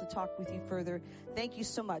to be able to talk with you further. Thank you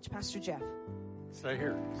so much. Pastor Jeff. Stay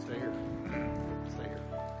here. Stay here. Stay here.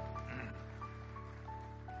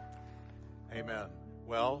 Amen.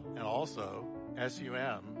 Well, and also,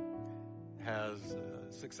 SUM has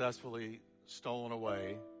successfully stolen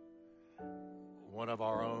away one of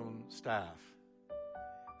our own staff.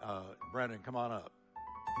 Brendan, come on up.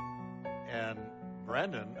 And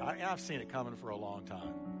Brendan, I've seen it coming for a long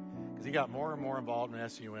time, because he got more and more involved in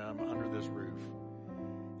SUM under this roof.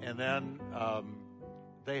 And then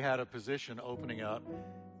they had a position opening up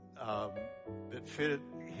that fitted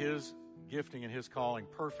his gifting and his calling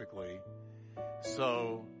perfectly.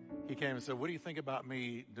 So he came and said, "What do you think about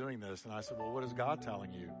me doing this?" And I said, "Well, what is God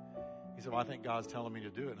telling you?" He said, "Well, I think God's telling me to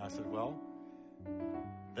do it." And I said, "Well,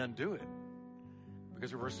 then do it."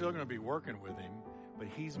 Because we're still going to be working with him, but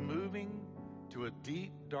he's moving to a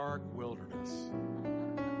deep, dark wilderness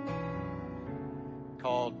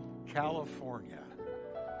called California.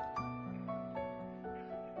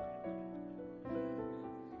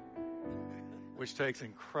 Which takes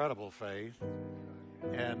incredible faith.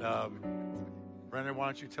 And Brendan, why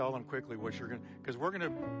don't you tell them quickly what you're going to, because we're going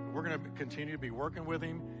to continue to be working with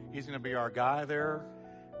him. He's going to be our guy there,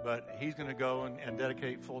 but he's going to go and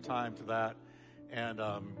dedicate full time to that. And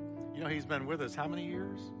he's been with us how many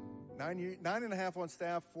years? 9 and a half on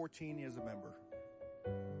staff, 14 years a member.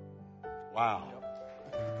 Wow.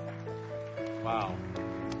 Yep. Wow.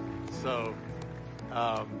 So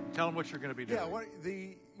tell them what you're going to be doing.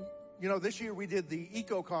 Yeah, this year we did the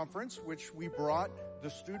Eco Conference, which we brought the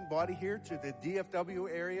student body here to the DFW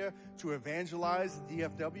area to evangelize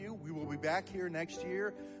DFW. We will be back here next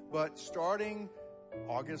year, but starting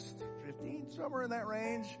August 15th, somewhere in that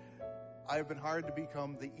range, I have been hired to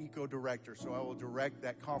become the Eco Director. So I will direct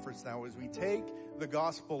that conference now as we take the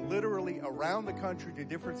gospel literally around the country to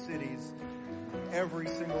different cities every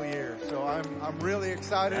single year. So I'm really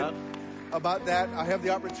excited about that. I have the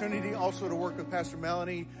opportunity also to work with Pastor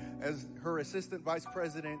Melanie as her Assistant Vice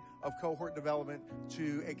President of Cohort Development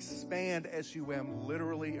to expand SUM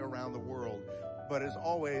literally around the world. But as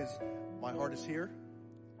always, my heart is here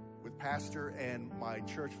with Pastor and my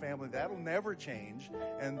church family. That'll never change.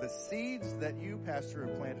 And the seeds that you, Pastor,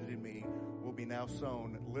 have planted in me will be now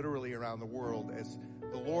sown literally around the world as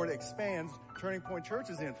the Lord expands Turning Point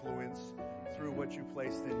Church's influence through what you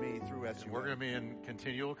placed in me through SUM. We're going to be in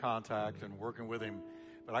continual contact and working with him.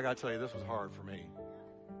 But I got to tell you, this was hard for me.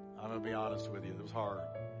 I'm going to be honest with you. It was hard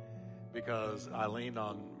because I leaned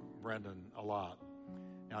on Brendan a lot.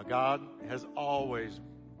 Now, God has always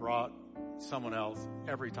brought someone else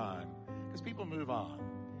every time, because people move on.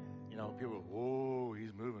 You know, people, whoa,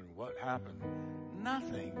 he's moving. What happened?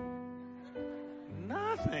 Nothing.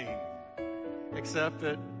 Except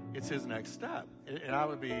that it's his next step. And I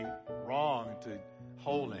would be wrong to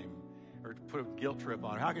hold him or to put a guilt trip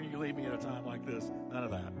on him. How can you leave me at a time like this? None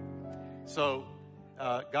of that. So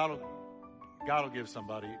God will give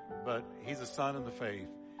somebody, but he's a son in the faith.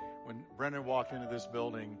 When Brendan walked into this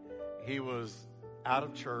building, he was out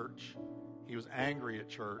of church. He was angry at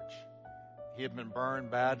church. He had been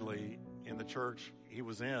burned badly in the church he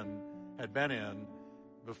had been in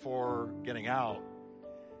before getting out.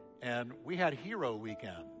 And we had Hero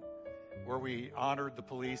Weekend where we honored the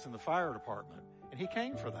police and the fire department. And he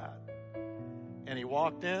came for that. And he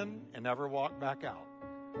walked in and never walked back out.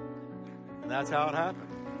 And that's how it happened.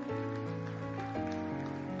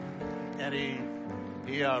 And he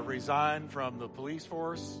resigned from the police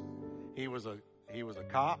force. He was a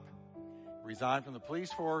cop, resigned from the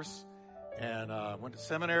police force, and went to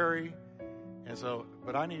seminary. And so,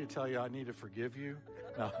 but I need to tell you, I need to forgive you.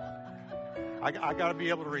 No, I got to be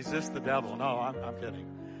able to resist the devil. No, I'm kidding.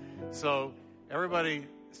 So everybody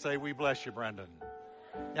say, we bless you, Brendan.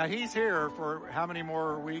 Now, he's here for how many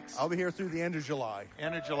more weeks? I'll be here through the end of July.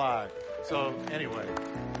 End of July. So anyway,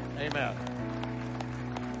 amen.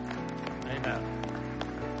 Amen.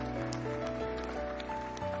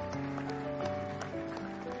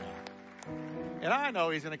 And I know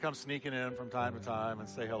he's going to come sneaking in from time to time and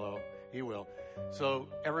say hello. He will. So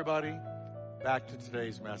everybody, back to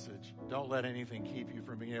today's message. Don't let anything keep you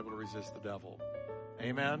from being able to resist the devil.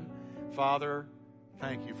 Amen. Father,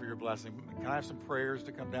 thank you for your blessing. Can I have some prayers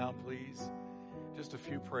to come down, please? Just a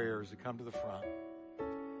few prayers to come to the front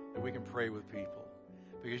that we can pray with people.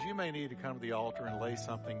 Because you may need to come to the altar and lay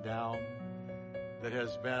something down that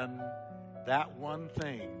has been that one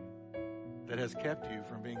thing that has kept you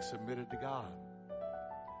from being submitted to God.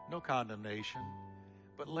 No condemnation,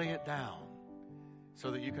 but lay it down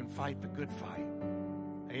so that you can fight the good fight.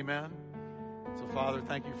 Amen? So, Father,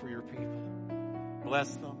 thank you for your people.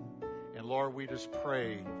 Bless them. And, Lord, we just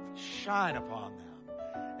pray, shine upon them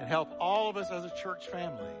and help all of us as a church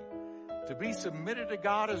family to be submitted to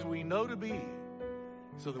God as we know to be,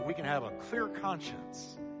 so that we can have a clear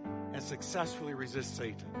conscience and successfully resist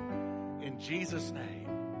Satan. In Jesus' name,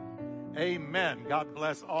 amen. God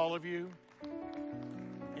bless all of you.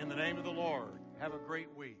 In the name of the Lord, have a great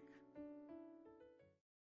week.